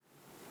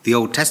The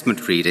Old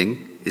Testament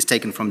reading is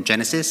taken from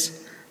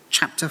Genesis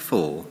chapter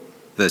 4,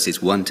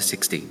 verses 1 to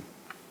 16.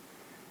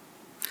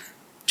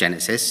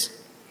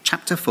 Genesis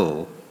chapter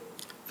 4,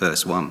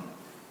 verse 1.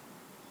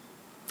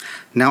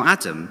 Now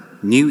Adam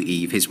knew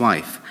Eve his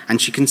wife,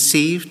 and she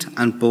conceived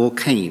and bore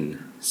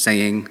Cain,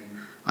 saying,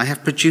 I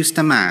have produced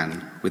a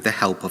man with the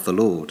help of the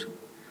Lord.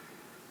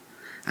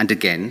 And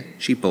again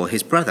she bore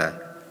his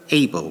brother,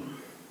 Abel.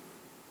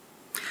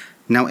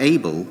 Now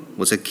Abel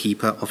was a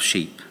keeper of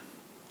sheep,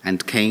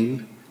 and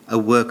Cain a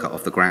worker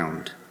of the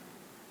ground.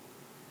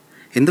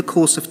 In the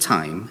course of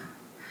time,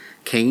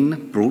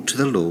 Cain brought to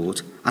the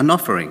Lord an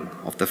offering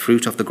of the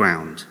fruit of the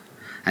ground,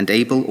 and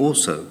Abel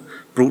also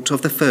brought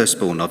of the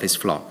firstborn of his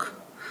flock,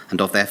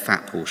 and of their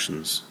fat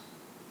portions.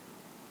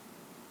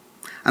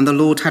 And the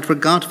Lord had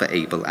regard for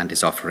Abel and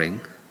his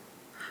offering,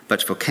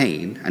 but for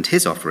Cain and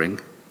his offering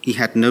he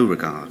had no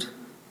regard.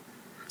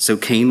 So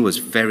Cain was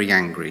very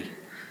angry,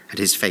 and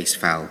his face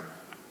fell.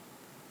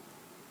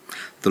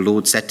 The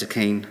Lord said to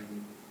Cain,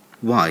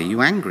 Why are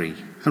you angry,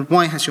 and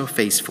why has your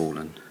face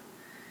fallen?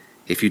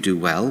 If you do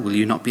well, will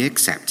you not be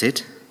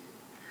accepted?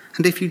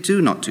 And if you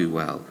do not do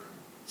well,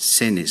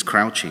 sin is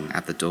crouching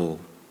at the door.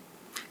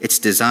 Its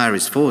desire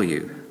is for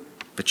you,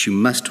 but you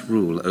must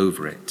rule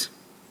over it.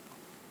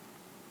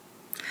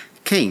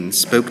 Cain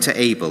spoke to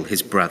Abel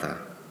his brother,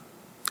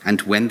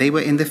 and when they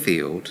were in the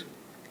field,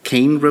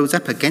 Cain rose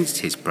up against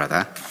his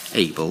brother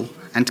Abel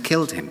and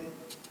killed him.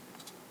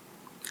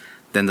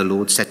 Then the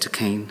Lord said to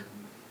Cain,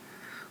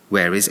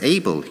 Where is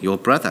Abel, your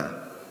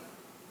brother?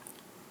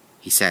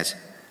 He said,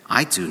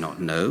 I do not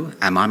know.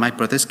 Am I my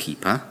brother's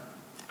keeper?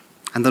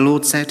 And the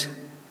Lord said,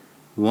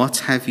 What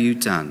have you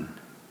done?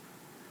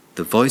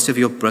 The voice of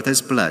your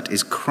brother's blood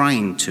is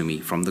crying to me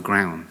from the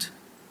ground.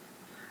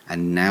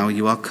 And now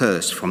you are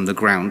cursed from the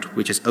ground,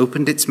 which has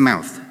opened its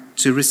mouth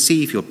to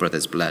receive your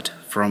brother's blood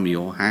from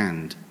your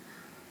hand.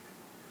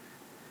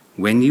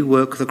 When you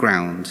work the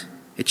ground,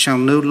 it shall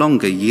no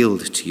longer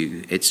yield to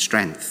you its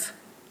strength,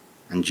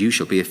 and you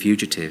shall be a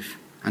fugitive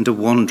and a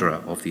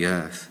wanderer of the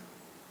earth.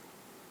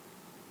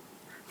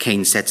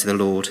 Cain said to the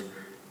Lord,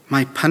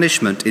 My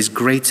punishment is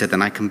greater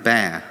than I can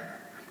bear.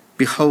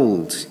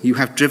 Behold, you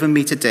have driven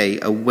me today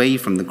away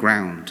from the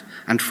ground,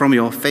 and from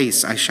your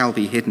face I shall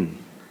be hidden.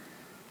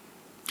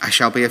 I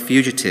shall be a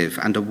fugitive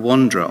and a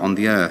wanderer on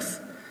the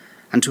earth,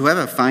 and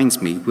whoever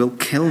finds me will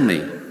kill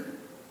me.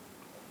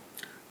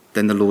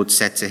 Then the Lord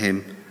said to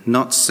him,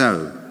 Not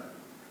so.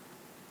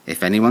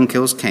 If anyone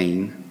kills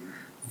Cain,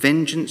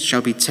 vengeance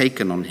shall be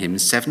taken on him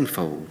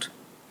sevenfold.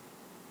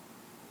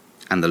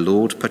 And the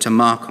Lord put a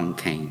mark on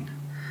Cain,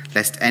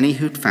 lest any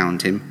who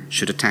found him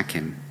should attack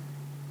him.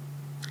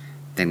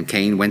 Then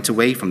Cain went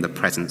away from the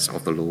presence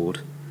of the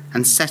Lord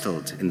and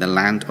settled in the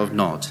land of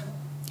Nod,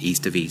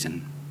 east of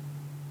Eden.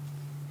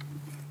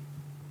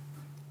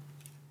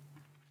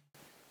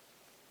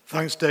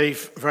 Thanks,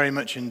 Dave, very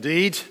much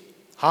indeed.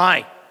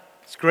 Hi,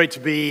 it's great to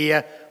be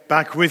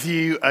back with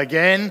you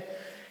again.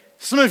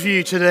 Some of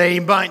you today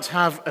might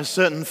have a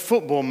certain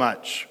football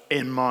match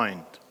in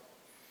mind.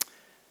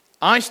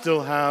 I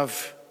still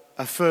have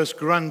a first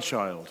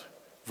grandchild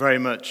very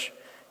much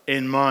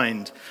in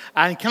mind.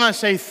 And can I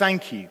say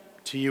thank you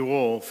to you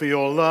all for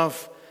your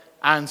love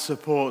and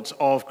support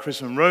of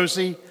Chris and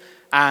Rosie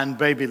and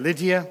baby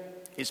Lydia.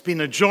 It's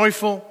been a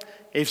joyful,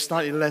 if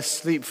slightly less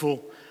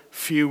sleepful,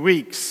 few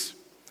weeks.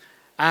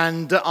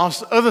 And our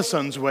other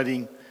son's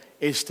wedding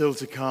is still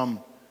to come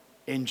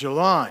in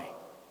July.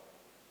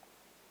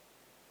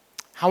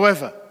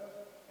 However,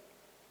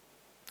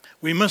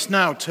 we must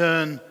now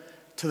turn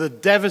to the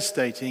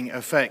devastating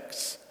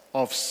effects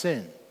of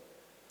sin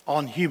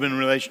on human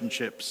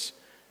relationships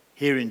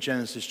here in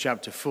Genesis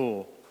chapter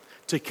 4,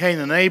 to Cain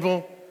and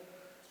Abel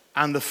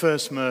and the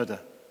first murder.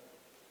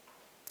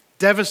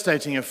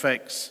 Devastating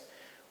effects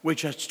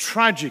which are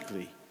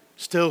tragically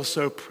still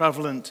so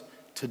prevalent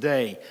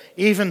today,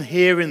 even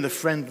here in the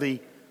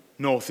friendly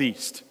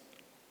Northeast,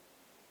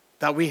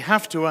 that we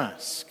have to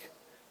ask,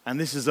 and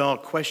this is our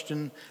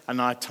question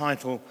and our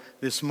title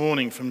this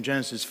morning from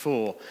Genesis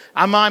 4,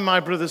 Am I my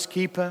brother's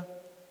keeper?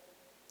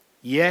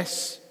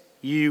 Yes,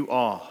 you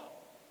are.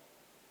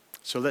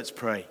 So let's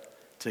pray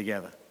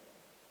together.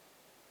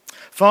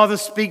 Father,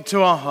 speak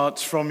to our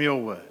hearts from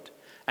your word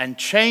and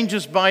change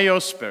us by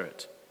your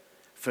Spirit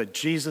for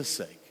Jesus'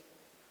 sake.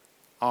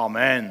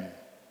 Amen.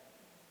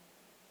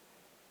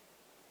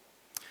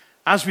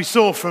 As we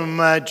saw from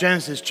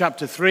Genesis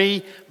chapter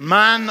 3,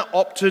 man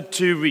opted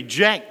to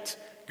reject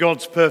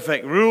God's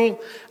perfect rule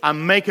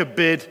and make a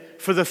bid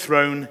for the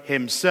throne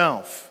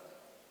himself.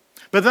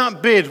 But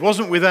that bid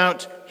wasn't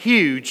without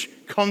huge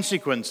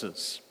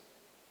consequences.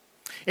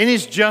 In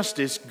his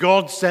justice,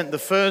 God sent the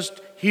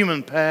first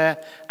human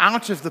pair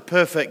out of the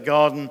perfect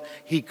garden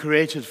he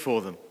created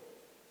for them.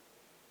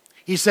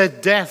 He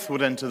said death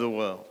would enter the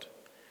world,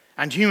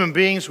 and human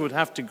beings would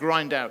have to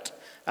grind out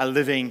a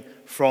living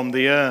from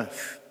the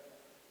earth.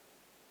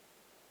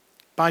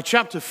 By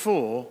chapter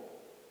 4,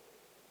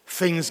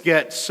 things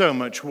get so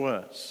much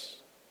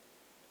worse.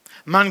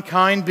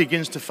 Mankind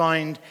begins to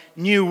find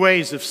new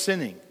ways of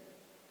sinning.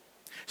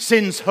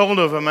 Sin's hold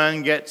over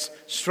man gets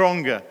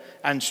stronger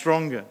and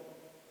stronger.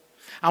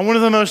 And one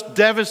of the most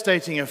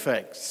devastating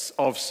effects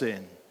of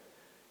sin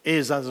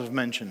is, as I've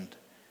mentioned,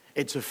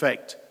 its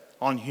effect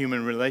on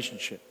human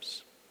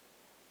relationships.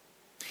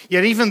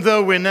 Yet even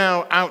though we're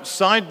now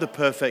outside the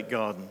perfect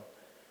garden,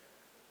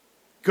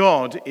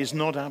 God is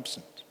not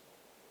absent.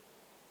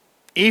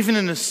 Even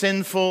in a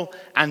sinful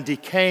and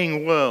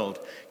decaying world,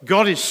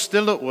 God is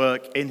still at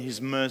work in his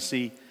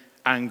mercy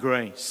and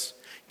grace,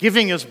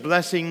 giving us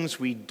blessings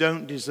we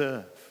don't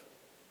deserve.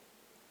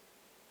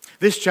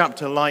 This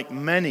chapter, like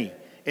many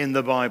in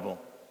the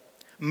Bible,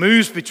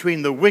 moves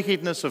between the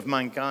wickedness of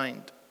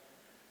mankind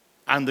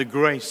and the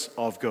grace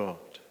of God.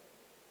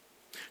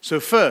 So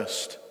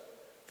first,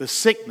 the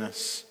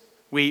sickness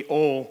we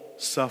all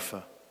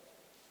suffer.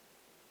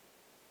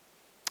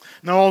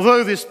 Now,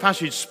 although this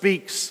passage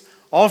speaks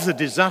of the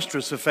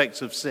disastrous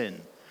effects of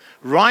sin,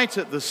 right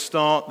at the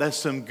start, there's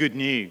some good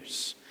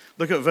news.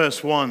 Look at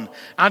verse 1.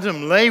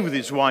 Adam lay with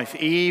his wife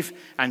Eve,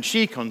 and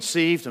she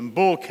conceived and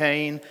bore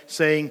Cain,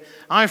 saying,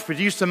 I've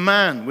produced a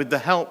man with the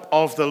help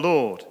of the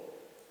Lord.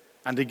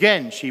 And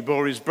again she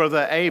bore his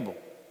brother Abel.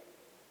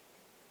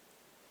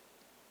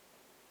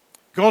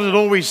 God had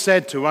always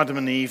said to Adam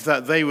and Eve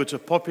that they were to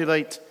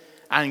populate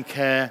and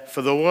care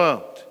for the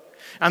world.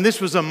 And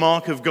this was a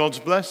mark of God's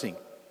blessing.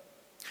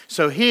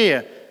 So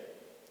here,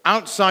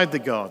 outside the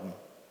garden,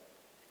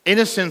 in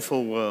a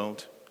sinful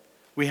world,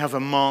 we have a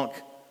mark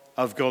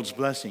of God's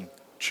blessing,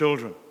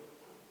 children.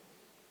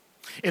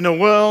 In a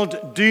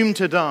world doomed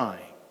to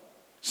die,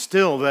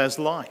 still there's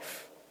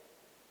life.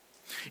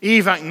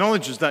 Eve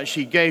acknowledges that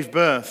she gave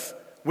birth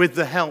with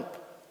the help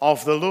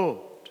of the Lord.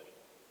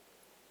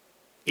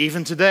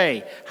 Even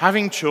today,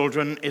 having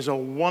children is a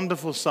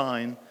wonderful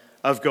sign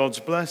of God's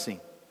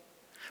blessing.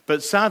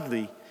 But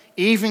sadly,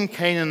 even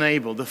Cain and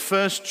Abel, the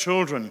first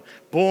children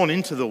born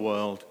into the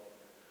world,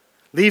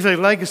 leave a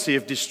legacy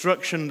of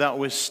destruction that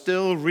we're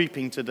still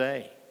reaping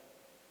today.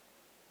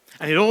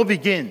 And it all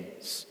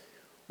begins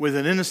with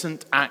an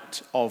innocent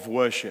act of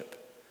worship.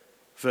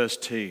 Verse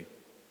 2.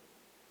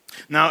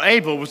 Now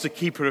Abel was the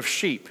keeper of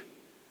sheep,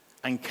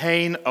 and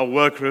Cain a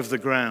worker of the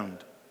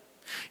ground.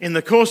 In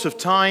the course of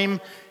time,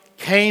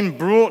 Cain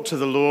brought to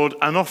the Lord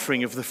an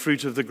offering of the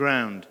fruit of the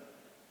ground.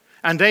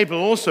 And Abel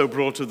also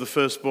brought of the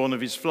firstborn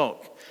of his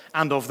flock,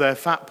 and of their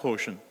fat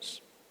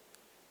portions.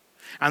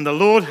 And the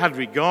Lord had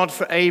regard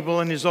for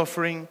Abel and his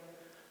offering,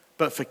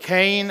 but for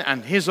Cain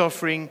and his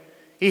offering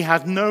he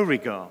had no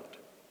regard.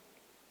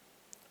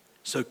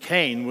 So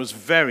Cain was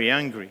very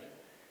angry,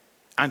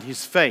 and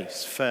his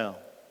face fell.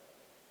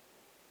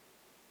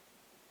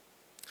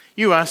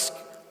 You ask,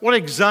 what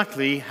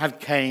exactly had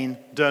Cain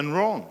done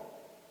wrong?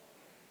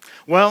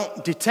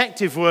 Well,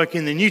 detective work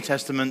in the New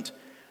Testament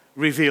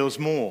reveals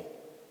more.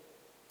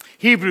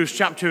 Hebrews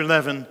chapter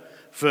 11,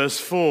 verse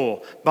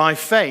 4. By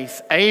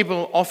faith,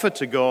 Abel offered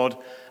to God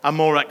a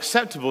more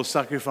acceptable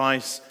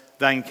sacrifice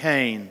than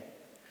Cain,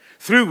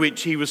 through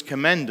which he was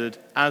commended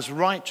as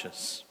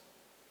righteous,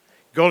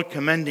 God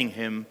commending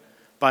him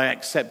by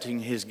accepting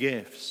his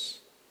gifts.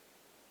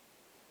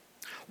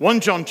 1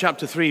 John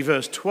chapter 3,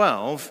 verse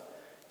 12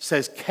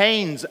 says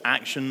Cain's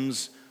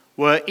actions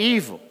were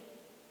evil,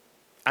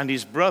 and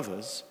his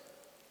brothers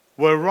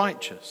were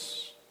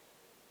righteous.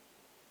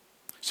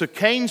 So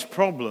Cain's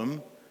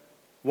problem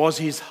was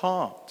his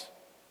heart.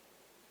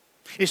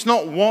 It's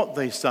not what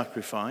they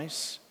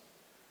sacrifice,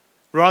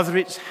 rather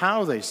it's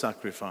how they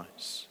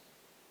sacrifice.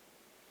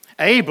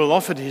 Abel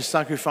offered his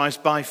sacrifice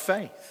by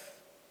faith.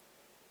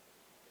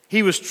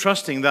 He was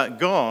trusting that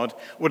God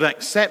would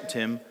accept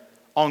him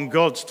on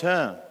God's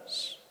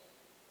terms.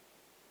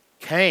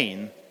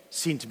 Cain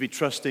seemed to be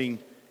trusting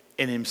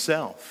in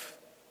himself.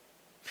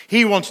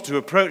 He wanted to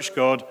approach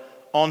God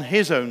on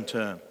his own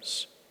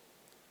terms.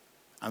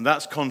 And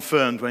that's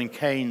confirmed when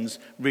Cain's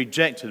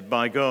rejected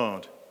by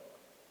God.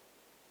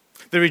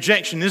 The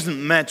rejection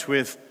isn't met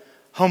with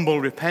humble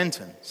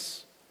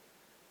repentance,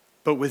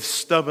 but with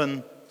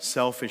stubborn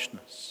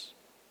selfishness.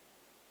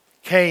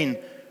 Cain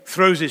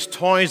throws his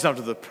toys out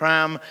of the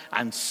pram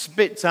and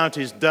spits out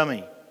his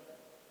dummy.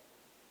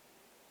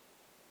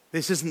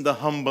 This isn't the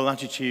humble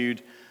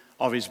attitude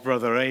of his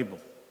brother Abel.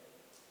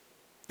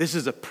 This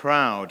is a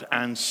proud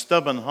and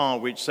stubborn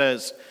heart which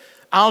says,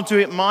 I'll do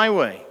it my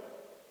way.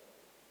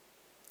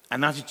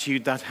 An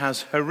attitude that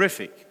has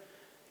horrific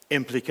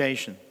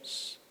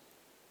implications.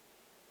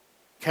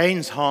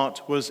 Cain's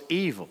heart was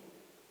evil.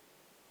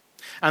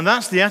 And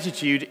that's the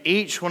attitude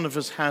each one of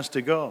us has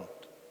to God.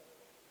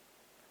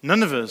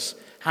 None of us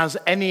has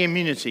any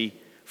immunity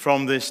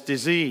from this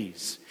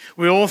disease.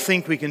 We all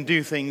think we can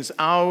do things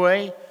our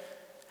way,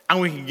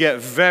 and we can get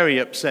very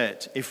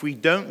upset if we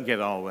don't get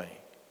our way.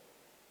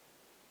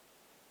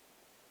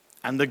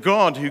 And the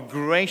God who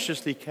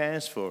graciously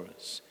cares for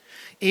us,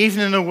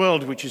 even in a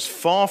world which is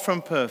far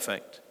from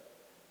perfect,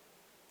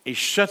 is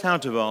shut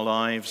out of our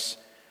lives,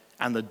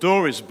 and the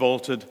door is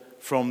bolted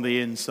from the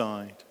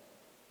inside.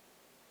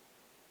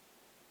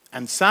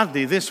 And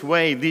sadly, this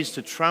way leads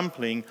to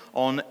trampling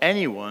on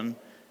anyone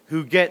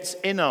who gets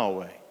in our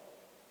way.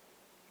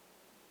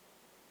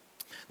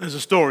 There's a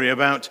story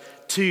about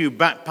two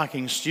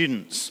backpacking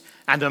students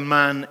and a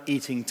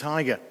man-eating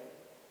tiger.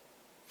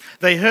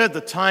 They heard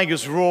the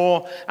tigers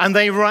roar and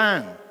they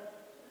ran.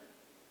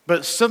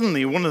 But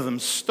suddenly one of them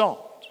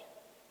stopped.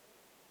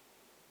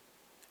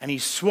 And he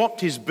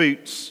swapped his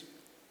boots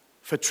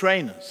for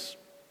trainers.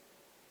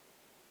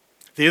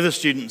 The other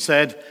student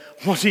said,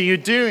 "What are you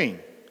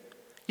doing?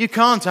 You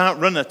can't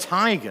outrun a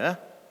tiger."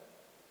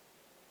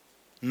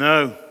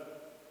 "No,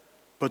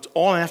 but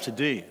all I have to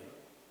do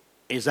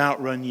is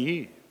outrun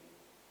you."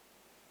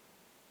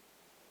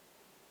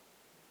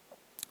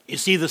 You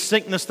see, the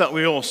sickness that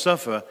we all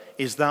suffer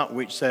is that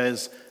which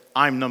says,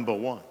 "I'm number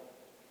one."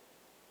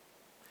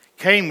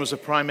 Cain was a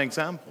prime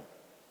example.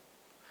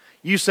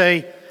 You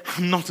say,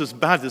 "I'm not as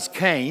bad as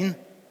Cain,"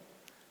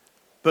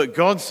 but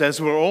God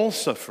says we're all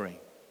suffering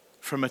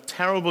from a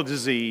terrible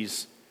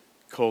disease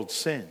called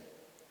sin,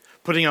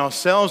 putting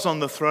ourselves on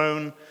the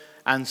throne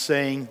and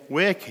saying,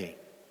 "We're king."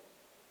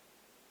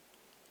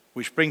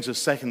 Which brings us,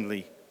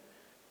 secondly,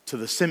 to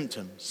the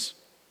symptoms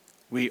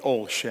we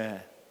all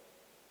share.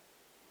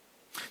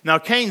 Now,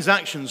 Cain's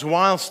actions,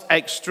 whilst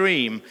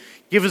extreme,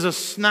 give us a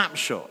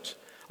snapshot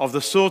of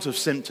the sort of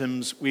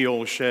symptoms we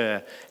all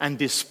share and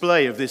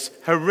display of this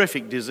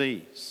horrific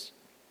disease.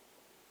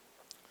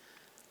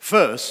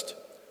 First,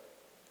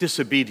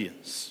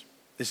 disobedience.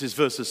 This is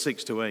verses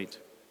 6 to 8.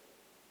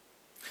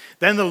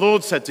 Then the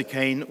Lord said to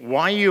Cain,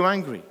 "Why are you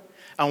angry?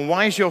 And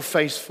why is your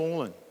face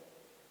fallen?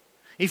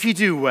 If you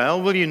do well,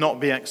 will you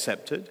not be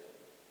accepted?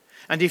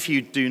 And if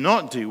you do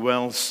not do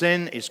well,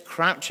 sin is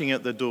crouching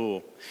at the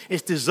door.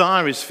 Its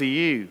desire is for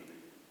you,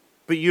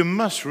 but you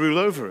must rule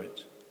over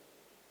it."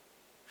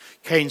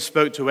 Cain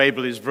spoke to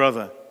Abel, his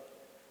brother,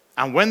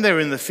 and when they were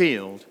in the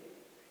field,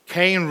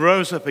 Cain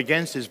rose up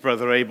against his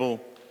brother Abel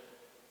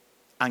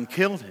and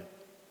killed him.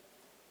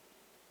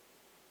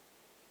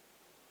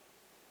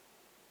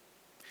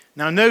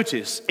 Now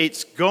notice,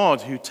 it's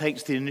God who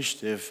takes the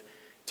initiative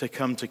to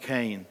come to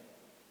Cain.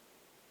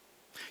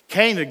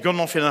 Cain had gone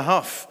off in a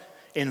huff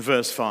in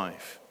verse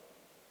 5.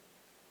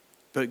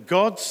 But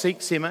God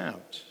seeks him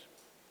out.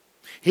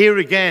 Here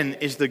again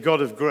is the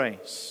God of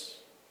grace,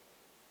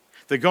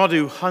 the God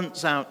who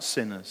hunts out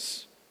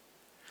sinners,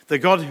 the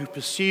God who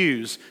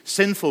pursues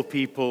sinful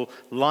people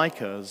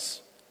like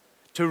us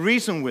to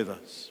reason with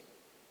us.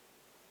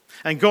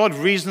 And God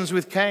reasons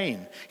with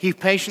Cain. He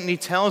patiently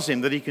tells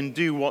him that he can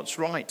do what's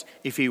right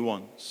if he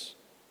wants.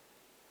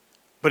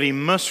 But he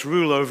must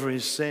rule over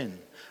his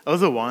sin.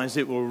 Otherwise,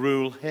 it will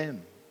rule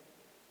him.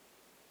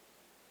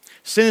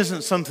 Sin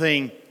isn't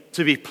something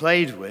to be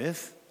played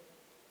with.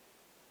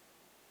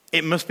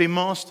 It must be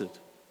mastered.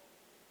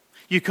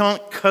 You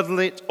can't cuddle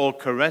it or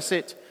caress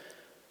it.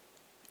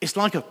 It's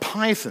like a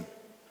python,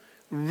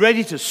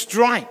 ready to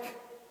strike.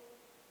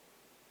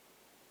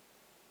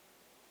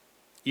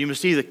 You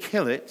must either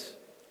kill it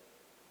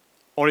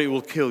or it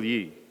will kill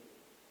you.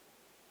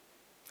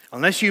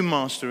 Unless you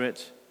master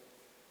it,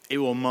 it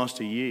will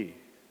master you.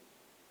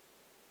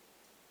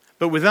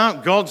 But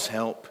without God's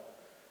help,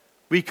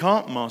 we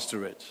can't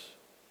master it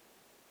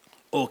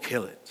or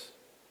kill it.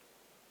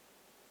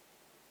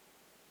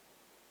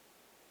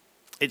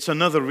 It's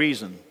another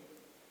reason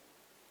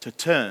to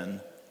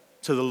turn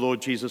to the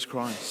Lord Jesus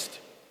Christ,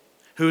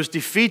 who has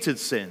defeated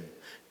sin,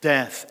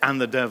 death, and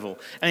the devil,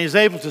 and is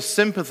able to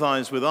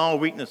sympathize with our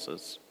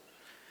weaknesses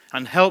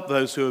and help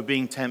those who are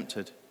being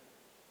tempted,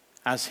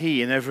 as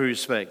he, in every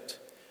respect,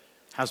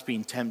 has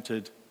been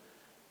tempted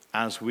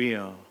as we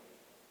are,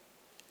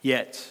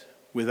 yet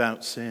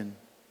without sin.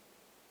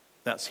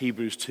 That's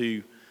Hebrews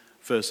 2,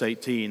 verse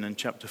 18, and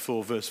chapter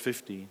 4, verse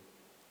 15.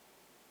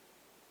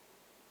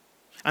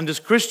 And as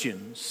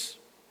Christians,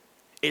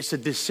 it's a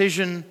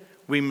decision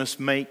we must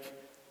make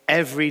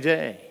every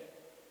day.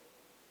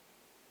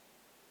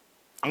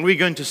 Are we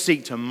going to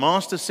seek to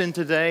master sin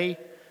today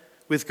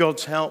with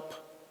God's help,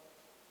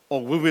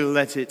 or will we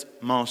let it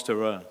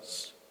master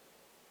us?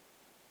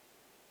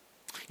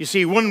 You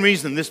see, one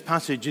reason this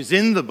passage is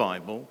in the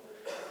Bible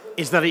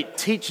is that it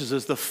teaches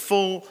us the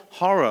full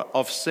horror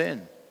of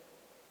sin.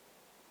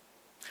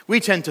 We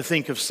tend to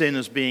think of sin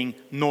as being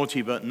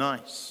naughty but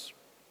nice.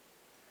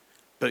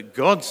 But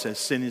God says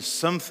sin is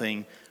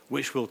something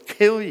which will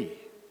kill you,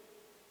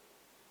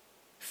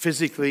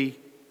 physically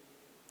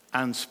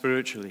and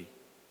spiritually,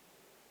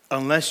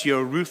 unless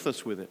you're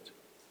ruthless with it.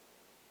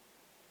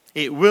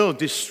 It will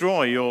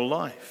destroy your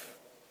life.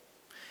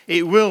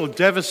 It will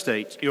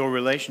devastate your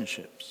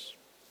relationships.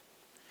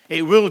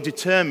 It will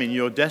determine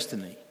your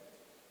destiny.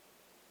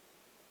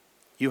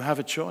 You have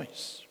a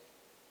choice.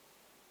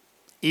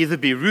 Either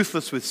be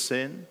ruthless with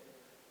sin,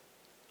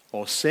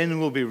 or sin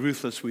will be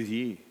ruthless with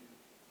you.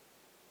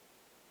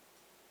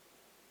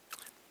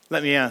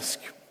 Let me ask,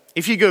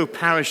 if you go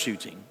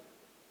parachuting,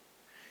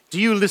 do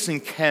you listen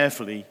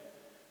carefully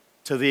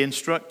to the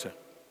instructor?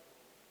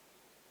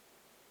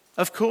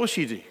 Of course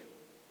you do.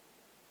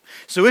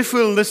 So if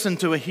we'll listen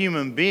to a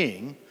human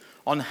being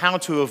on how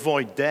to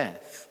avoid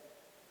death,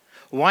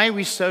 why are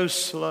we so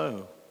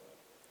slow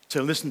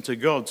to listen to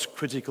God's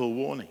critical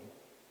warning?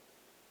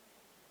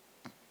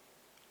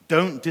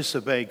 Don't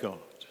disobey God.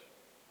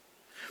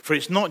 For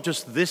it's not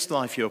just this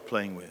life you're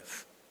playing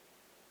with,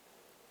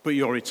 but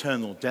your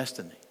eternal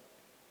destiny.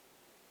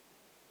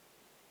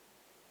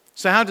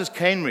 So how does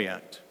Cain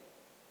react?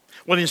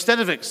 Well, instead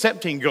of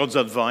accepting God's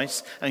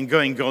advice and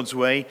going God's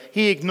way,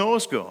 he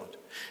ignores God.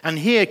 And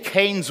here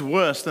Cain's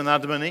worse than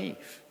Adam and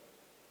Eve.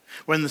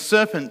 When the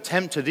serpent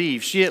tempted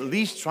Eve, she at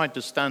least tried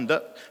to stand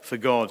up for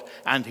God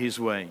and his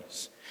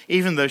ways,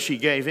 even though she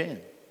gave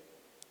in.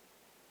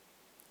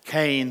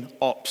 Cain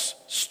opts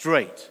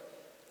straight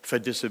for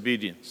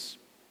disobedience.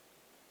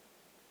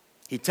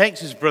 He takes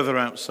his brother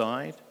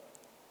outside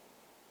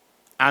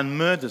and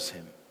murders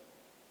him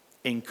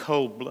in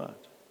cold blood.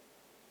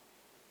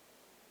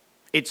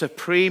 It's a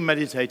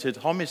premeditated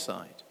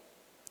homicide.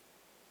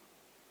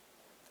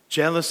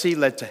 Jealousy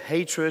led to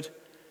hatred,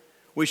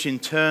 which in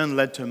turn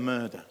led to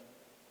murder.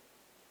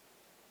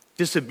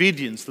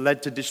 Disobedience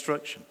led to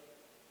destruction.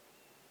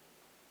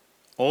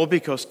 All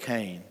because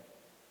Cain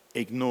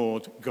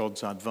ignored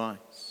God's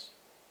advice.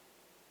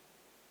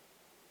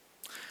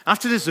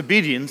 After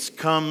disobedience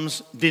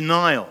comes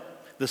denial,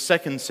 the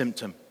second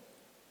symptom.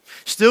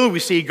 Still, we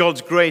see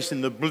God's grace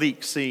in the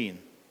bleak scene.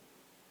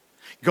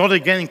 God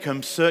again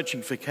comes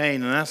searching for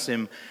Cain and asks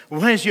him,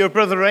 "Where's your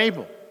brother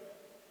Abel?"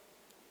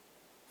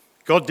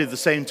 God did the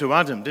same to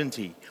Adam, didn't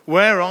he?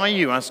 "Where are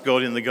you?" asked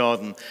God in the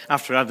garden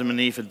after Adam and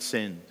Eve had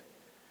sinned.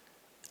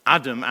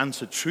 Adam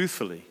answered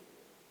truthfully.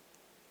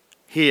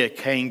 Here,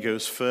 Cain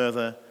goes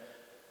further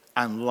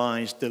and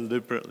lies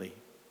deliberately.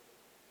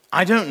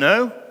 "I don't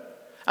know.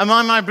 Am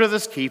I my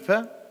brother's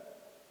keeper?"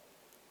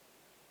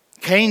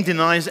 Cain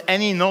denies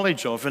any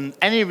knowledge of and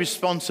any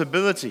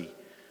responsibility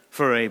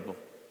for Abel.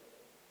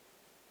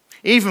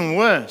 Even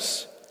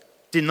worse,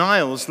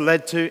 denials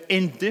led to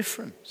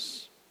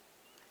indifference.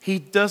 He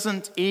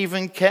doesn't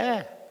even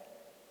care.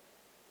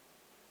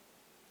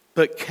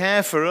 But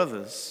care for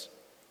others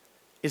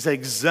is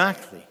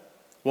exactly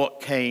what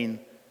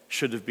Cain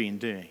should have been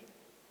doing.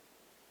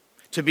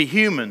 To be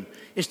human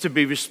is to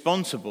be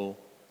responsible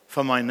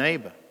for my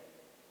neighbor,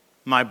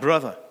 my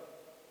brother.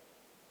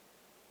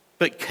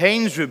 But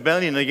Cain's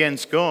rebellion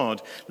against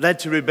God led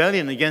to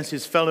rebellion against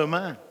his fellow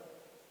man.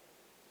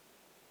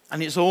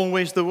 And it's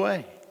always the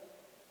way.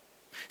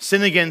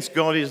 Sin against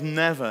God is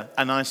never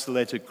an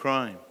isolated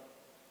crime.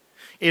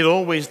 It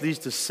always leads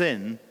to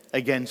sin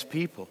against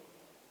people.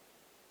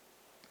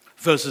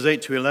 Verses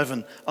 8 to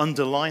 11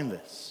 underline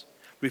this,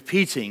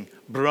 repeating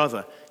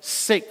brother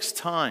 6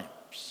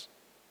 times.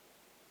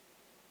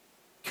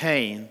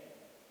 Cain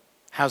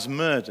has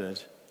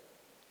murdered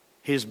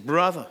his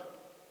brother.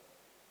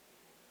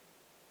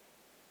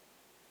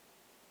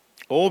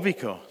 All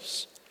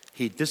because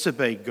he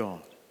disobeyed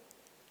God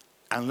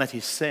and let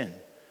his sin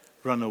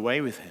run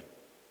away with him.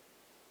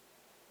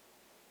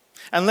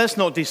 And let's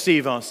not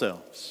deceive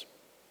ourselves.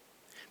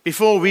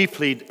 Before we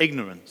plead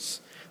ignorance,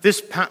 this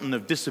pattern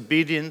of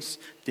disobedience,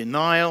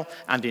 denial,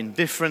 and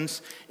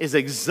indifference is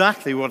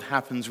exactly what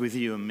happens with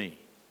you and me.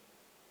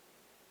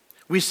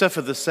 We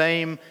suffer the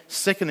same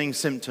sickening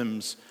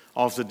symptoms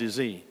of the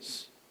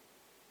disease.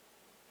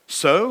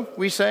 So,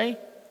 we say,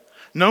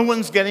 no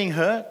one's getting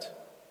hurt.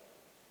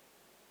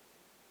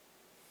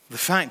 The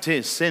fact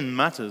is, sin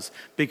matters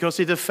because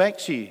it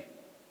affects you.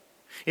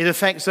 It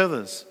affects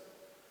others.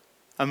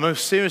 And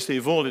most seriously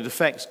of all, it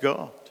affects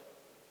God.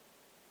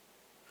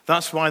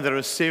 That's why there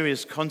are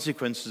serious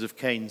consequences of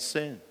Cain's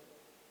sin.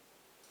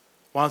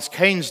 Whilst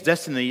Cain's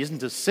destiny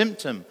isn't a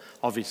symptom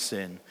of his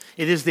sin,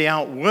 it is the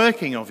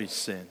outworking of his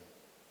sin.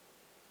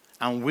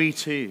 And we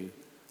too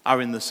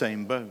are in the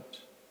same boat.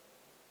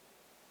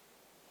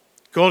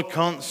 God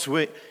can't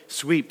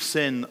sweep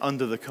sin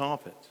under the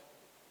carpet.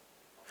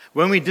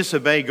 When we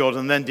disobey God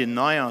and then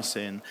deny our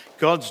sin,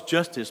 God's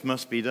justice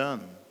must be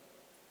done.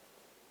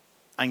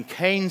 And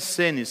Cain's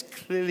sin is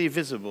clearly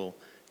visible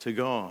to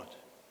God.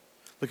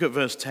 Look at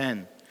verse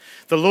 10.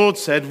 The Lord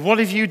said, "What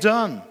have you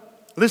done?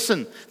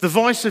 Listen, the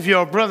voice of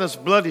your brother's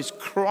blood is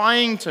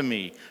crying to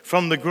me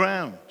from the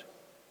ground.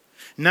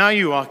 Now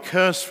you are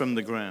cursed from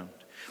the ground,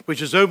 which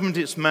has opened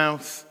its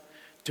mouth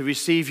to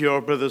receive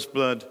your brother's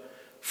blood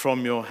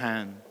from your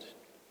hand.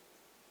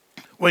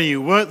 When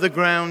you work the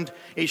ground,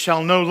 it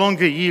shall no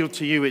longer yield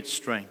to you its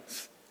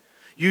strength.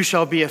 You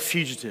shall be a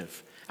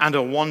fugitive and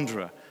a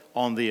wanderer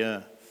on the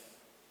earth."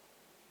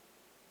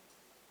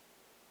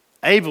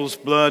 Abel's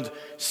blood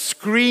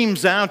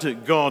screams out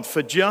at God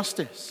for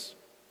justice.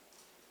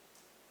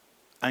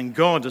 And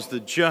God, as the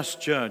just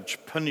judge,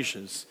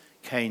 punishes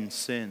Cain's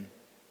sin.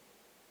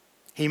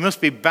 He must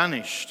be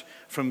banished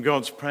from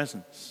God's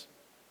presence.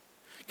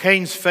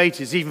 Cain's fate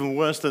is even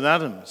worse than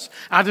Adam's.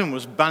 Adam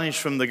was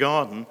banished from the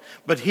garden,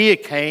 but here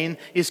Cain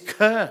is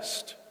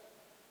cursed.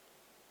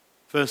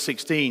 Verse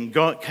 16,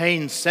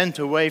 Cain sent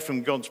away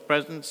from God's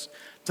presence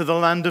to the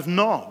land of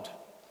Nod,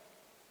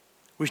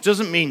 which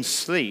doesn't mean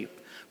sleep,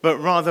 but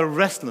rather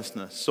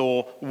restlessness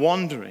or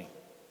wandering.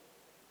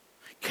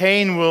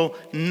 Cain will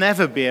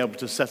never be able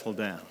to settle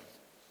down.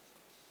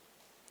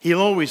 He'll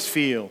always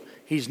feel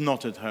he's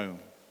not at home,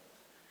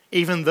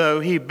 even though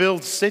he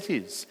builds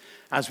cities,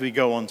 as we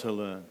go on to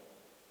learn.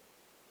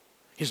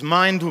 His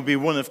mind will be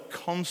one of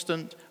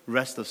constant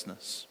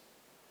restlessness.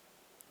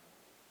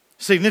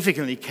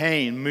 Significantly,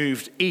 Cain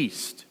moved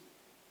east.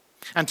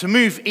 And to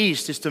move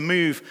east is to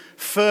move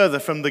further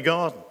from the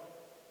garden,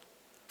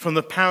 from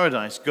the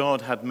paradise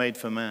God had made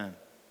for man.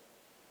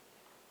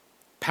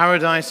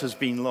 Paradise has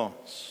been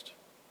lost,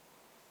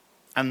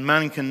 and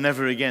man can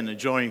never again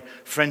enjoy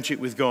friendship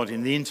with God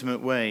in the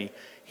intimate way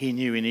he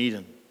knew in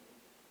Eden.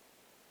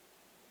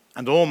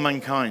 And all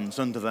mankind's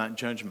under that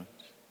judgment.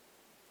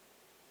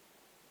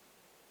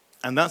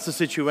 And that's the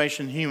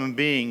situation human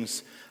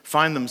beings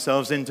find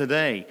themselves in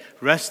today,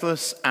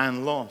 restless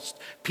and lost.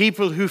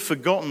 People who've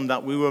forgotten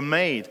that we were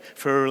made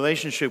for a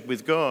relationship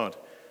with God.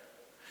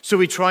 So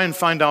we try and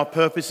find our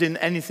purpose in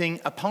anything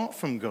apart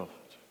from God.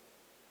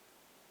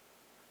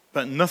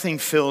 But nothing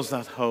fills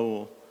that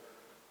hole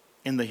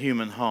in the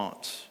human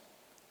heart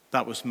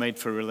that was made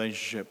for a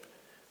relationship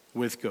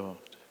with God.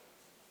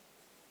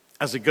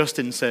 As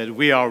Augustine said,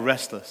 we are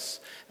restless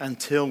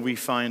until we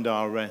find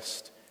our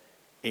rest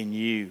in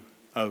you,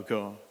 O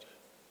God.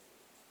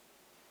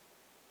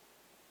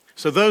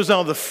 So those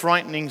are the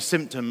frightening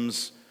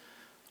symptoms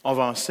of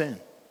our sin.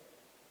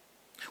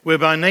 We're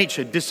by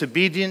nature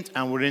disobedient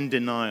and we're in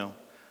denial,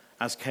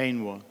 as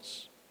Cain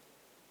was.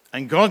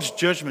 And God's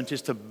judgment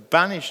is to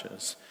banish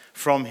us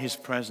from his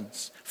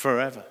presence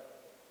forever.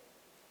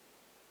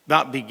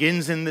 That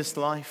begins in this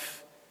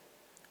life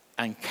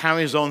and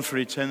carries on for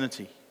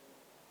eternity.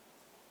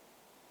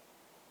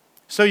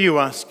 So you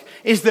ask,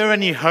 is there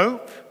any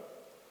hope?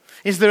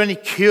 Is there any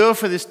cure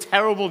for this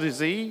terrible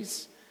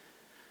disease?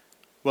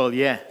 Well,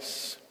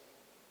 yes.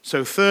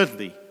 So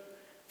thirdly,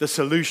 the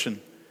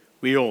solution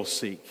we all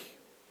seek.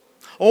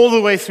 All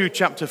the way through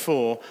chapter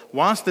 4,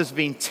 whilst there's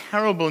been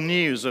terrible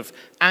news of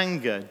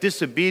anger,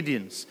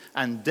 disobedience,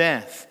 and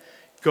death,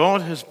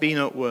 God has been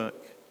at work,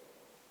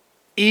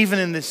 even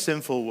in this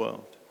sinful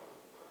world.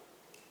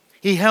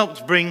 He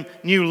helped bring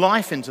new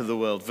life into the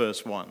world,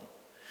 verse 1.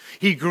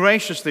 He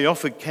graciously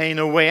offered Cain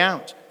a way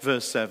out,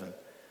 verse 7,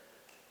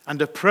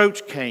 and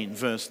approached Cain,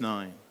 verse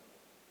 9.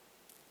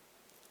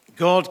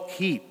 God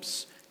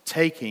keeps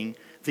taking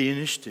the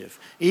initiative,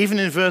 even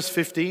in verse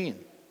 15.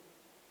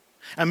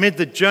 Amid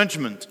the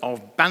judgment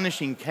of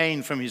banishing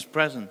Cain from his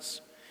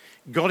presence,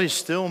 God is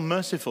still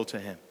merciful to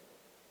him.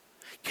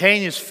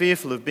 Cain is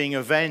fearful of being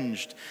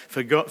avenged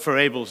for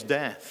Abel's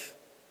death.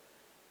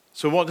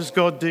 So what does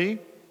God do?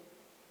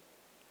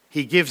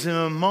 He gives him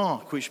a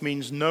mark, which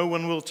means no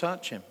one will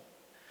touch him.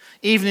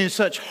 Even in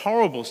such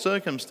horrible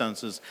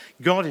circumstances,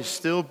 God is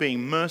still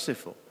being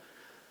merciful,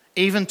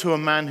 even to a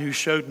man who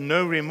showed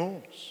no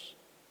remorse.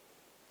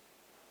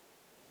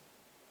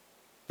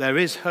 There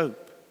is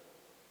hope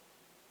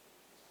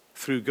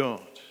through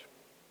God.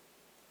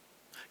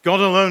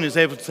 God alone is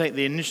able to take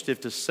the initiative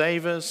to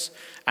save us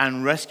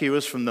and rescue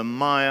us from the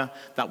mire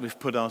that we've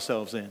put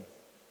ourselves in.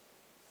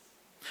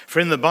 For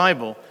in the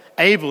Bible,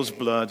 Abel's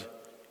blood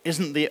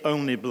isn't the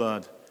only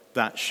blood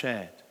that's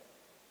shed.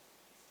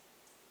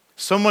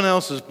 Someone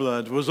else's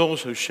blood was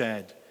also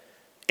shed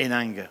in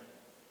anger.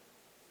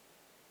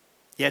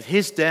 Yet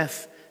his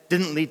death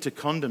didn't lead to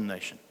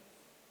condemnation.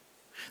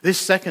 This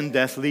second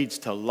death leads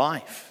to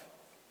life.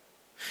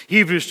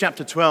 Hebrews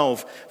chapter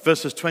 12,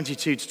 verses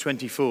 22 to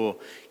 24.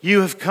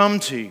 You have come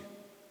to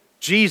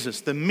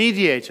Jesus, the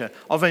mediator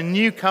of a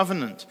new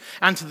covenant,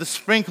 and to the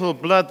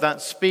sprinkled blood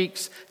that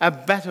speaks a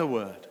better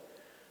word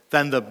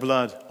than the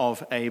blood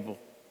of Abel.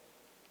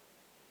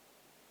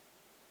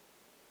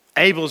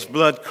 Abel's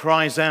blood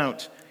cries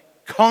out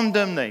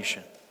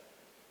condemnation.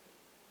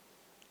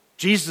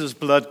 Jesus'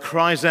 blood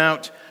cries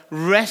out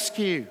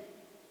rescue.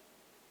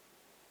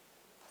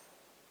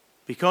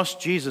 Because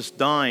Jesus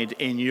died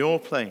in your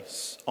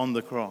place on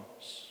the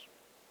cross,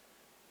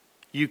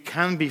 you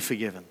can be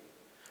forgiven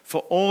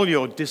for all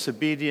your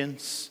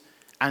disobedience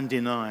and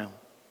denial.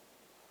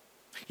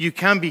 You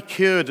can be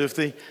cured of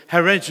the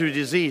hereditary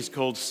disease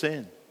called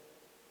sin.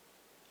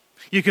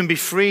 You can be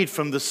freed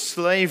from the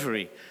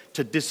slavery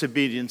to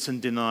disobedience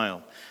and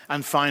denial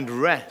and find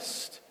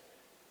rest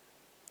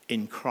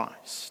in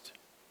Christ.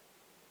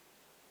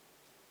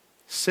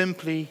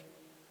 Simply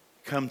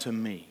come to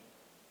me,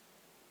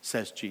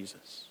 says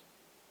Jesus.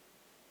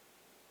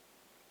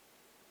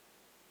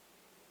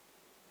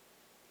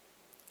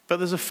 But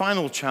there's a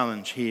final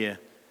challenge here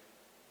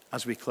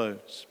as we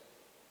close.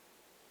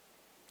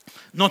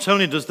 Not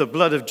only does the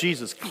blood of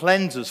Jesus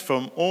cleanse us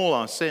from all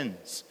our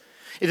sins,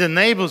 it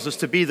enables us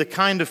to be the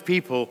kind of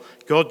people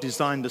God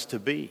designed us to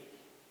be.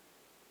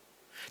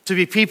 To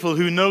be people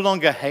who no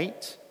longer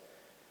hate,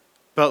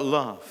 but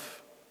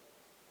love.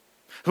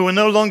 Who are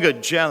no longer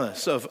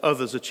jealous of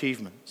others'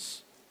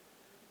 achievements,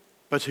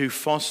 but who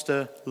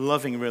foster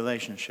loving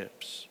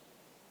relationships.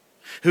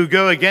 Who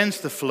go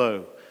against the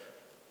flow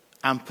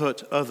and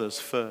put others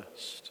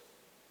first.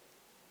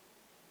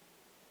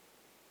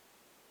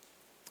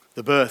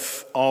 The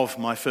birth of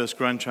my first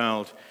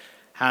grandchild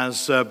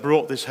has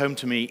brought this home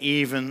to me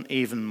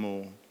even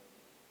more.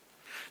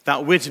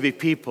 That we're to be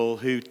people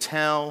who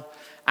tell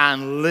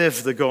and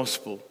live the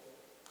gospel,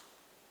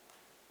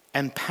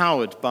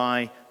 empowered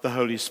by the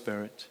Holy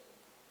Spirit.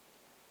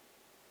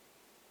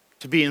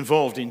 to be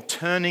involved in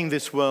turning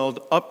this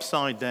world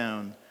upside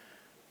down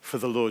for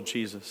the Lord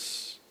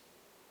Jesus,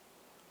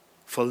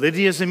 for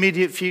Lydia's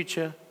immediate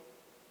future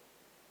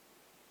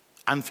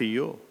and for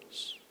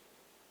yours.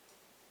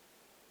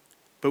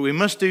 But we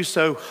must do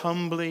so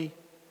humbly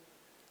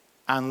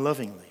and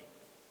lovingly.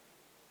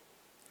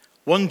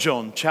 1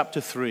 John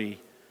chapter 3,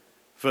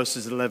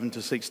 verses 11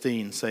 to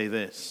 16 say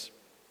this: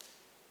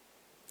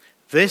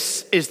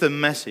 "This is the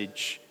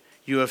message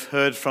you have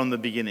heard from the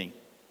beginning,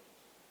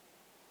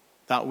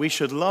 that we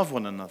should love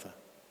one another.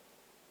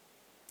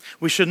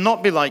 We should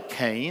not be like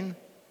Cain,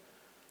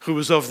 who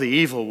was of the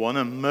evil one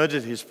and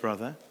murdered his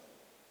brother.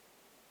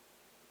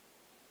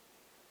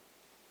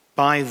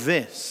 By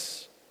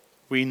this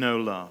we know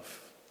love.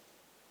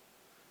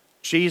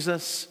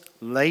 Jesus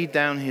laid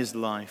down his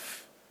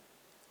life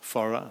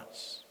for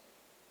us,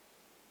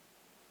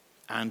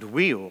 and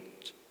we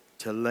ought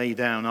to lay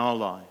down our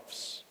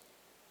lives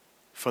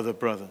for the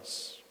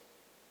brothers."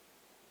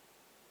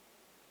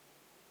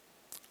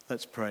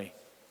 Let's pray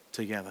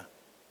together.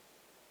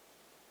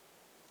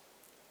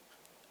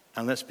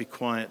 And let's be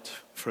quiet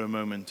for a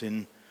moment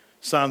in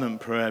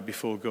silent prayer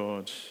before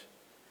God,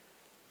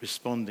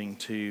 responding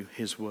to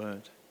his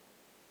word.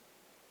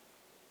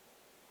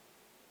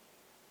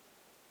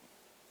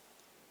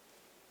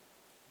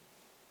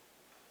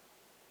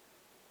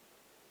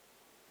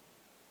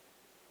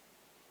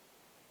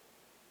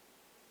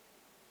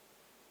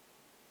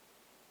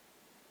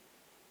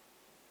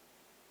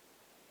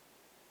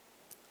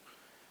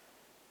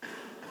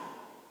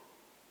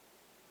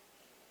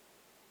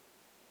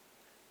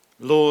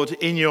 Lord,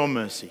 in your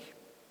mercy,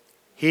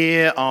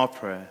 hear our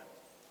prayer.